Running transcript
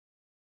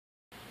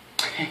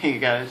Hey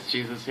guys,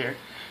 Jesus here.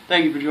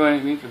 Thank you for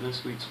joining me for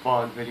this week's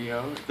vlog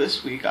video.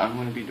 This week I'm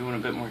going to be doing a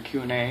bit more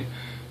Q&A.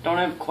 Don't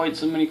have quite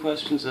so many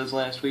questions as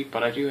last week,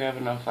 but I do have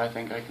enough I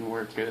think I can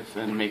work with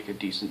and make a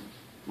decent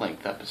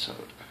length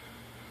episode.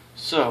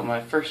 So,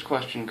 my first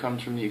question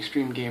comes from the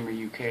Extreme Gamer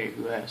UK,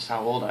 who asks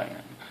how old I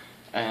am.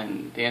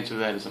 And the answer to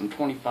that is I'm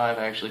 25.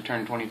 I actually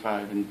turned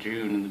 25 in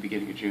June, in the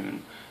beginning of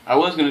June. I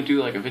was going to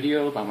do like a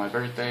video about my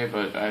birthday,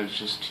 but I was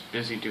just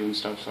busy doing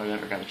stuff, so I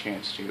never got a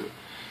chance to.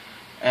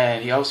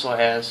 And he also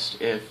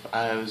asked if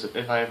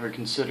I ever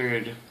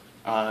considered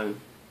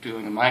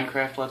doing a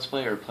Minecraft Let's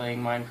Play or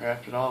playing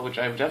Minecraft at all, which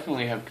I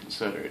definitely have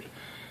considered.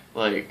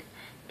 Like,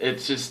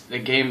 it's just a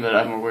game that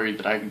I'm worried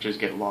that I could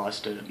just get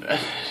lost in.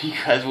 You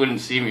guys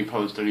wouldn't see me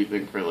post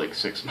anything for like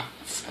 6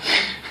 months.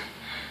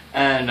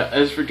 And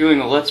as for doing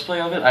a Let's Play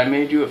of it, I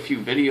may do a few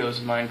videos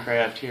of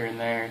Minecraft here and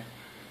there,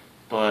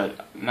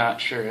 but I'm not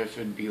sure if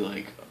it'd be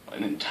like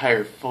an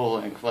entire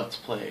full-length Let's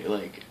Play,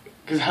 like,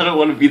 because I don't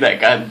want to be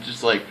that guy that's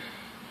just like,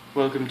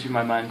 welcome to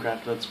my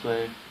Minecraft Let's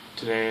Play.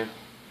 Today,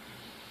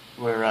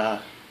 we're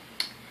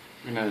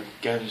gonna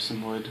gather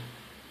some wood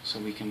so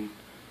we can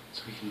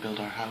build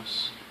our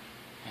house.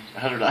 And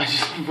I don't know, I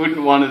just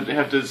wouldn't want to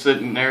have to sit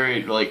and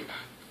narrate like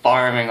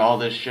farming all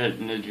this shit,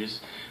 and it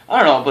just,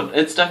 I don't know, but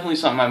it's definitely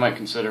something I might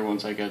consider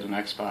once I get an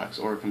Xbox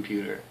or a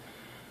computer.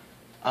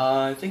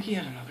 I think he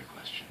had another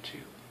question too.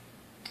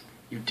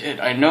 You did.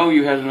 I know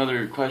you had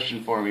another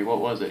question for me.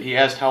 What was it? He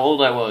asked how old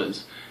I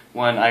was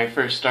when I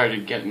first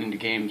started getting into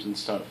games and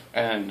stuff,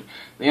 and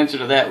the answer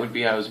to that would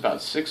be I was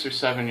about 6 or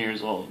 7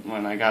 years old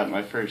when I got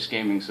my first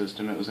gaming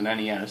system. It was an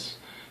NES,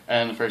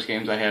 and the first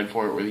games I had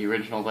for it were the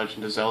original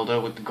Legend of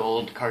Zelda with the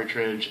gold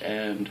cartridge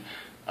and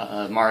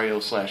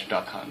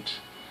Mario/Duck Hunt.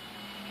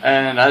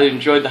 And I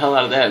enjoyed the hell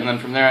out of that, and then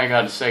from there I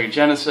got a Sega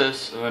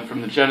Genesis, and then from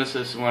the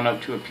Genesis I went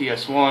up to a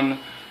PS1,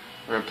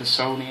 or a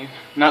Pisoni,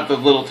 not the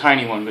little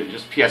tiny one, but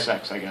just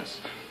PSX, I guess.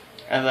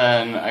 And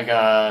then I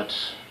got,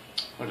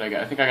 what did I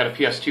get? I think I got a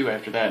PS2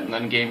 after that, and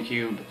then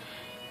GameCube,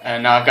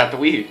 and now I've got the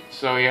Wii.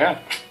 So yeah,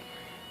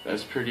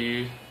 that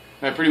pretty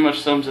much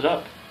sums it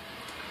up.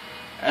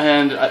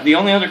 And the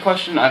only other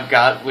question I've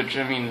got, which,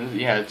 I mean,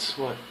 yeah, it's,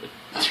 what,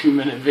 a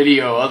 2-minute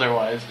video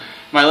otherwise.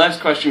 My last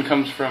question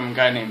comes from a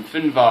guy named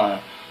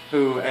Finvar,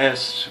 who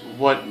asked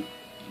what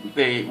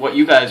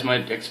you guys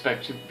might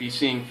expect to be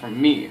seeing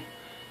from me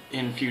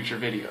in future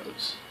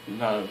videos,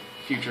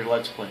 future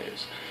Let's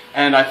Plays.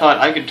 And I thought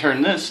I could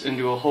turn this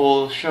into a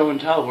whole show and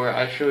tell where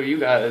I show you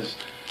guys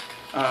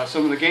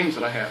some of the games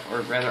that I have,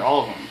 or rather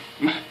all of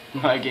them,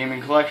 my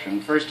gaming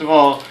collection. First of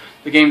all,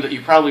 the game that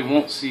you probably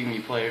won't see me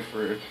play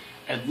for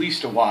at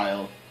least a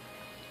while,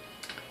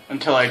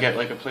 until I get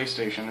like a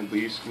PlayStation at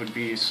least, would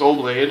be Soul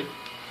Blade,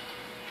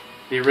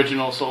 the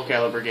original Soul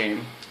Calibur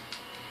game.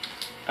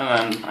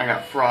 And then I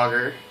got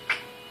Frogger,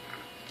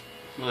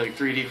 like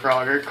 3D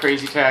Frogger,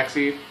 Crazy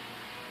Taxi,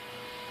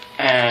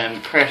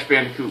 and Crash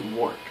Bandicoot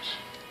Warped.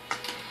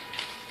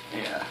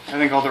 Yeah, I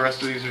think all the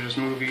rest of these are just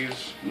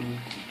movies and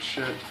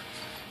shit.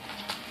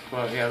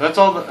 But yeah, that's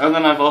all. And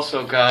then I've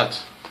also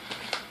got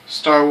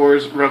Star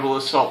Wars Rebel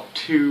Assault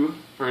 2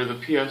 for the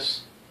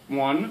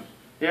PS1.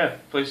 Yeah,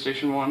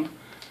 PlayStation 1.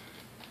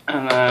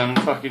 And then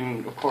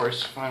fucking, of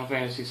course, Final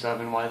Fantasy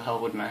VII. Why the hell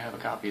wouldn't I have a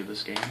copy of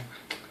this game?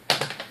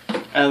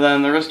 And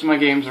then the rest of my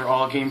games are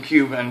all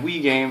GameCube and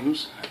Wii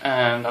games.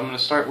 And I'm going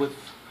to start with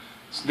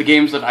the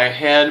games that I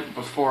had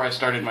before I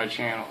started my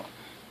channel.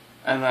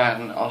 And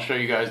then I'll show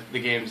you guys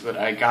the games that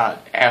I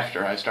got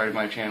after I started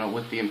my channel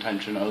with the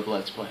intention of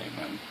Let's Playing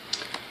them.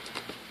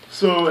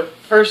 So,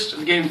 first,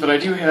 the games that I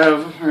do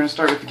have, we're going to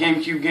start with the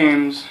GameCube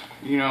games.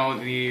 You know,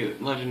 the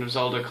Legend of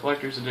Zelda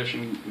Collector's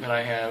Edition that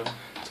I have.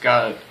 It's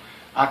got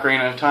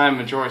Ocarina of Time,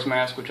 Majora's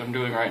Mask, which I'm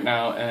doing right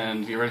now,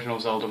 and the original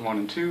Zelda 1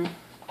 and 2.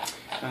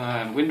 And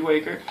then Wind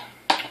Waker,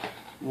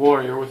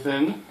 Warrior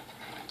Within.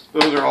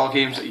 Those are all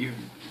games that you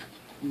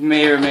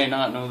may or may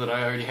not know that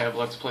I already have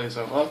Let's Plays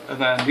of up.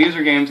 And then these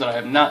are games that I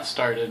have not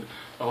started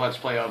a Let's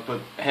Play of, but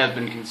have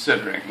been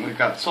considering. We've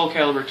got Soul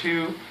Calibur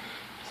 2,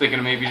 thinking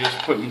of maybe just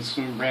putting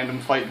some random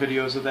fight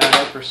videos of that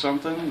up or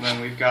something. And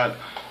then we've got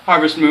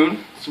Harvest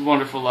Moon, It's a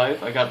Wonderful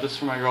Life. I got this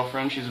from my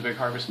girlfriend, she's a big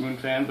Harvest Moon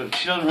fan, but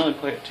she doesn't really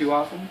play it too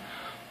often.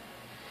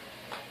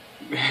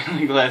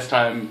 Like last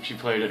time she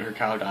played it, her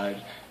cow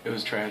died. It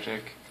was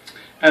tragic.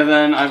 And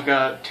then I've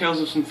got Tales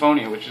of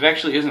Symphonia, which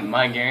actually isn't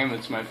my game,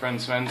 it's my friend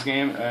Sven's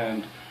game,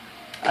 and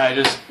I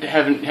just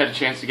haven't had a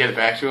chance to get it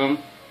back to him.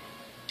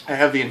 I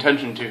have the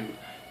intention to,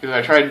 because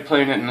I tried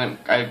playing it and then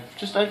I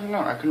don't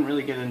know, I couldn't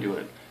really get into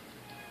it.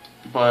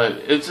 But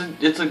it's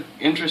an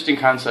interesting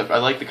concept. I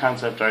like the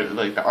concept art,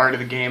 like the art of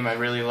the game, I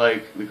really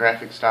like the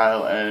graphic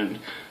style, and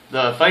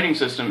the fighting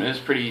system is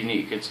pretty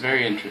unique. It's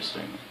very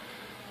interesting.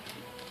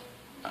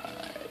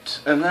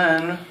 Alright, and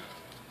then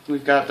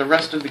we've got the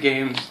rest of the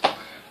games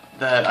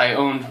that I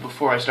owned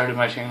before I started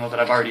my channel that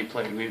I've already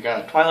played. We've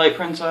got Twilight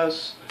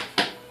Princess,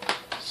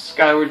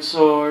 Skyward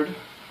Sword,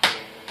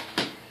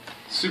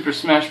 Super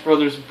Smash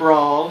Bros.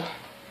 Brawl,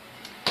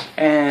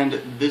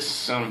 and this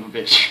son of a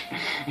bitch.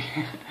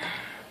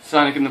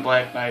 Sonic and the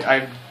Black Knight.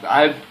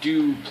 I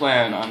do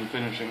plan on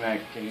finishing that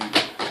game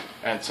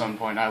at some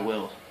point. I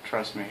will.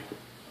 Trust me.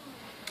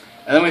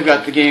 And then we've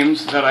got the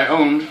games that I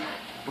owned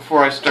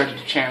before I started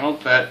the channel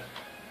that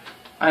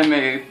I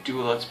may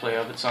do a Let's Play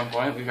of at some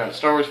point. We've got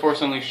Star Wars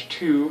Force Unleashed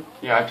 2.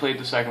 Yeah, I played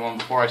the second one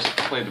before I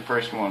played the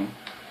first one.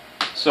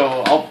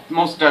 So I'll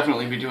most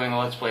definitely be doing a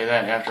Let's Play of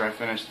that after I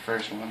finish the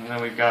first one. And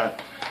then we've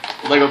got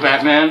Lego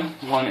Batman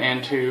 1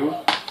 and 2.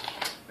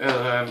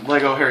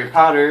 Lego Harry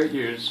Potter,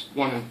 Years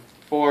 1 and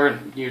 4,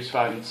 and Years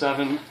 5 and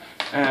 7.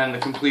 And the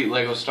complete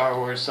Lego Star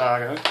Wars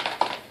saga.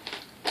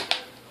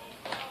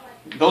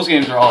 Those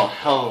games are all a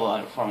hell of a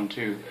lot of fun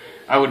too.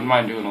 I wouldn't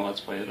mind doing a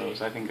Let's Play of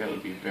those. I think that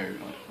would be very,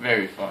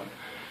 very fun.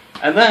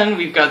 And then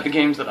we've got the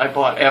games that I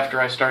bought after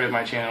I started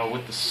my channel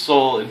with the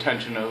sole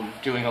intention of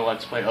doing a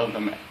Let's Play of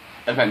them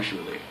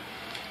eventually.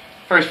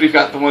 First we've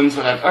got the ones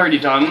that I've already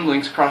done,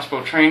 Link's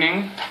Crossbow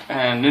Training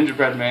and Ninja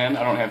Bread Man.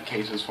 I don't have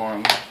cases for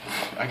them.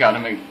 I gotta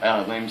make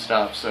lame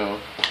stuff, so...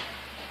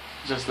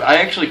 I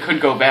actually could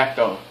go back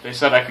though. They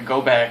said I could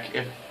go back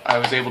if I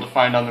was able to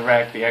find on the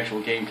rack the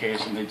actual game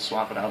case and they'd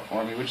swap it out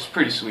for me, which is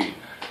pretty sweet.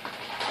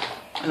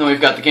 And then we've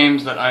got the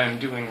games that I am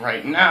doing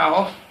right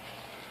now.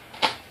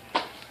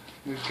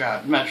 We've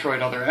got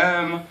Metroid Other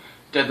M,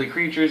 Deadly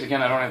Creatures,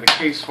 again I don't have the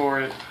case for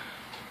it,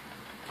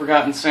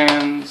 Forgotten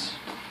Sands,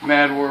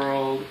 Mad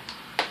World,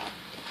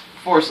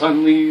 Force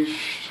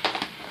Unleashed,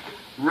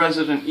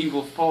 Resident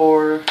Evil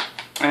 4,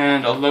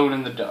 and Alone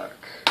in the Dark.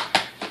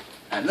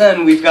 And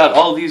then we've got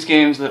all these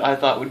games that I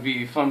thought would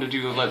be fun to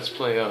do a Let's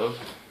Play of.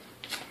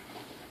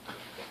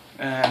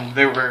 And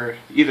they were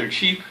either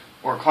cheap,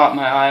 or caught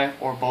my eye,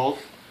 or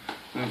both.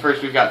 And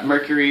first we've got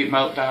Mercury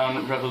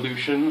Meltdown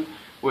Revolution,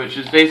 which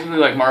is basically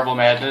like Marble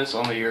Madness,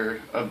 only you're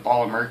a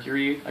ball of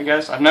mercury, I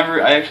guess. I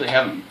actually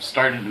haven't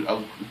started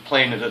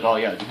playing it at all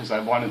yet, because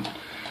I've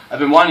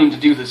been wanting to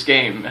do this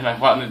game, and I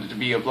wanted it to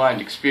be a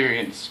blind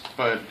experience,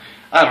 but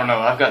I don't know,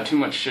 I've got too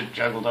much shit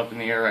juggled up in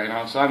the air right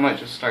now, so I might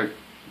just start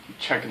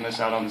checking this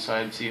out on the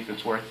side, see if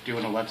it's worth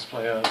doing a Let's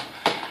Play of.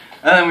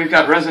 And then we've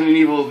got Resident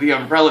Evil The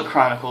Umbrella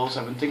Chronicles.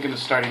 I've been thinking of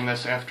starting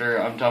this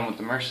after I'm done with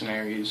the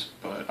Mercenaries,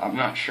 but I'm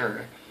not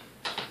sure.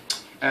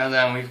 And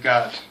then we've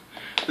got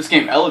this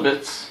game,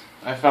 Elebits.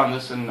 I found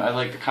this and I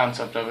like the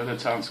concept of it. It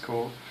sounds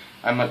cool.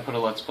 I might put a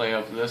Let's Play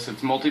of this.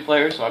 It's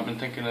multiplayer, so I've been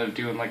thinking of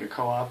doing like a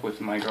co-op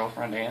with my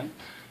girlfriend Anne.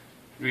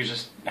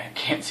 I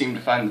can't seem to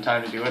find the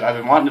time to do it. I've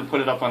been wanting to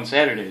put it up on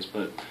Saturdays,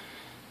 but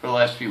for the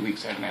last few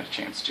weeks I haven't had a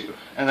chance to.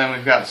 And then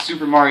we've got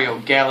Super Mario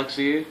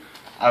Galaxy.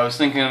 I was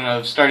thinking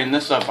of starting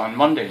this up on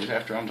Mondays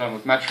after I'm done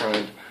with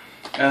Metroid.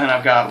 And then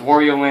I've got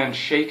Wario Land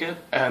Shake It,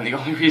 and the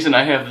only reason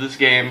I have this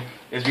game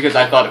is because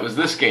I thought it was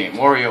this game,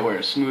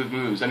 WarioWare Smooth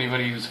Moves.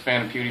 Anybody who's a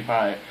fan of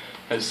PewDiePie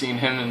has seen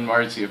him and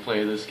Marzia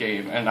play this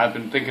game, and I've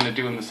been thinking of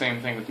doing the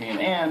same thing with me and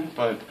Anne,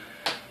 but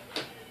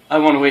I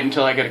want to wait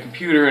until I get a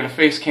computer and a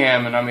face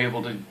cam and I'm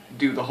able to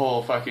do the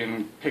whole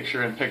fucking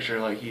picture-in-picture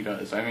like he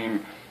does. I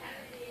mean,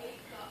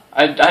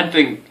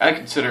 I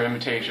consider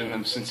imitation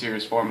the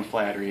sincerest form of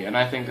flattery, and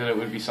I think that it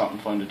would be something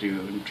fun to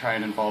do and try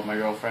and involve my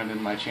girlfriend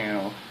in my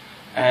channel.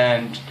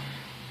 And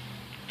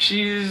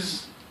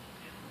she's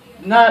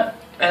not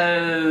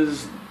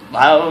as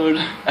loud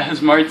as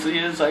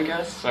Marzi is, I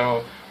guess,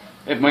 so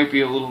it might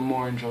be a little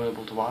more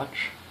enjoyable to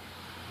watch.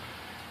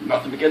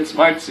 Nothing against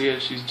Marzi,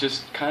 she's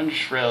just kind of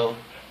shrill.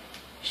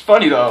 She's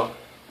funny though.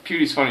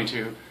 Pewdie's funny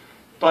too.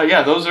 But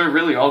yeah, those are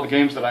really all the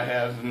games that I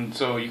have, and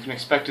so you can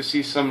expect to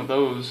see some of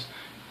those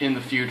in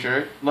the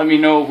future. Let me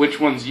know which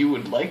ones you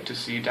would like to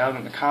see down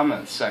in the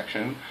comments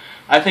section.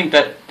 I think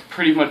that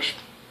pretty much,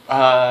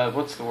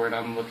 what's the word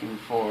I'm looking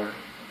for?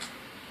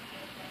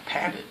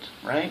 Padded,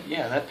 right?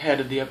 Yeah, that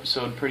padded the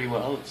episode pretty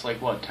well. It's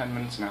like, what, 10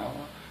 minutes now?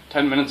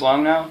 10 minutes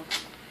long now?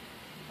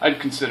 I'd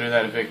consider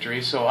that a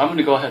victory, so I'm going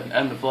to go ahead and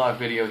end the vlog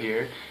video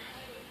here.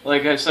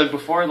 Like I said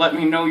before, let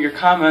me know your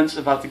comments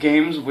about the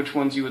games, which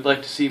ones you would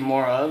like to see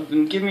more of,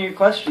 and give me your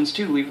questions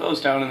too. Leave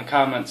those down in the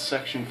comments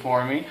section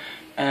for me,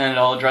 and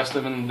I'll address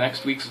them in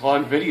next week's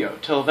vlog video.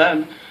 Till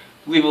then,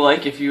 leave a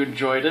like if you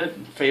enjoyed it,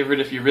 favorite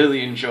if you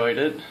really enjoyed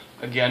it.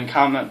 Again,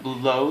 comment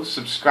below,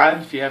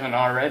 subscribe if you haven't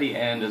already,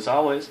 and as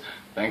always,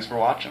 thanks for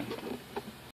watching.